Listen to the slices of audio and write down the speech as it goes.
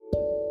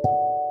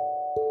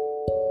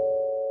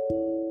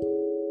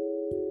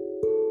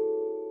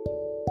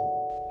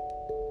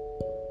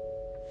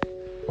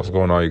What's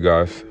going on, you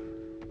guys?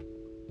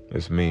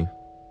 It's me.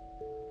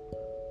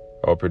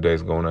 I hope your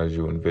day's going as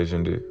you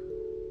envisioned it.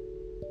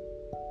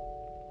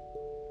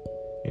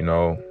 You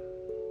know,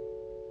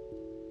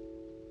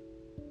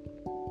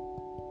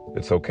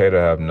 it's okay to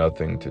have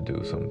nothing to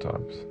do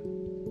sometimes.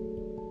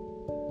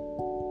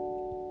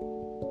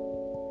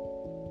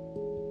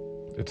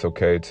 It's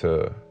okay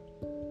to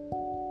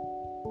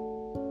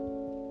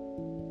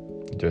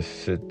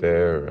just sit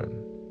there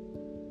and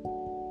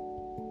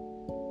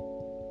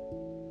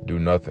do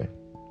nothing.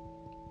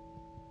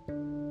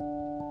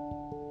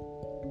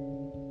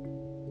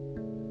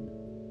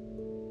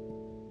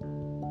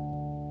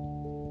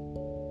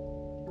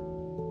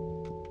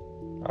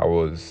 I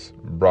was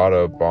brought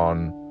up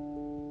on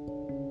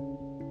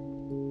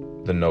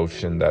the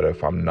notion that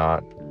if I'm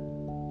not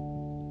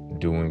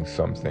doing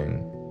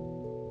something,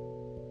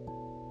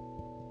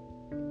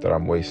 that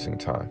I'm wasting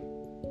time,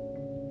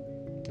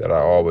 that I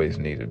always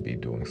need to be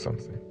doing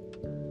something.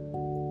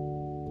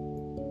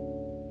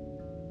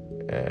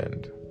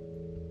 And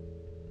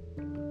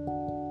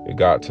it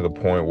got to the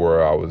point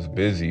where I was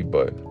busy,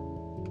 but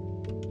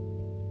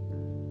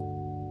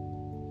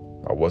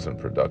I wasn't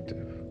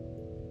productive.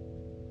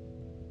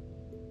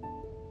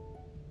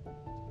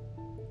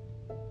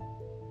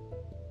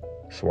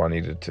 So I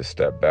needed to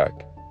step back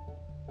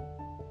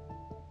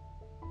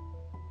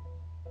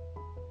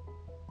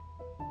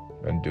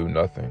and do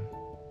nothing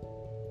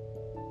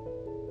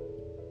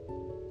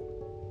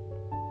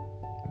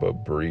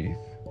but breathe.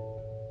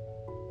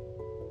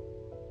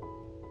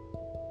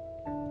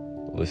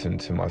 Listen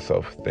to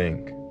myself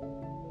think.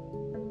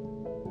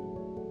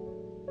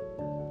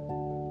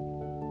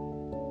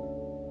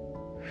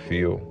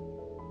 Feel.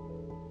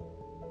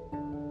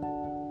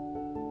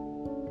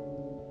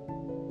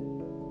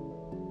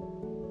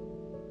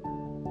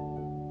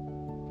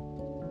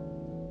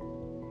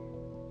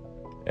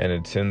 And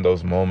it's in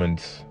those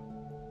moments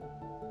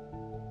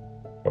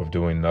of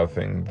doing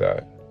nothing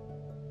that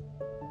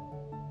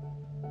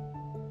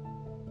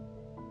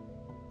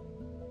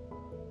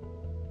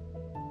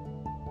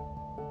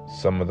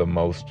some of the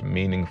most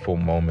meaningful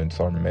moments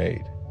are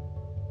made.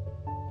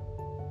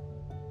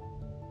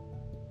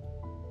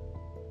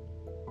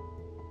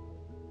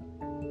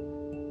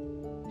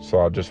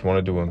 So I just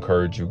wanted to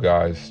encourage you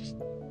guys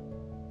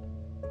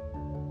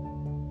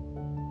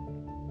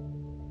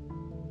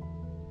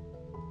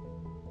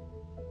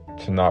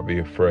to not be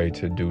afraid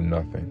to do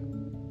nothing.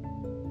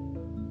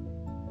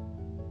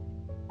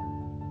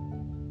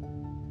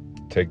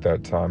 Take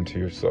that time to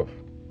yourself.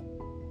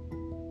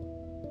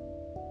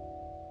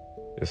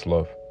 It's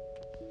love.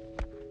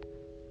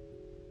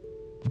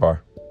 Bye.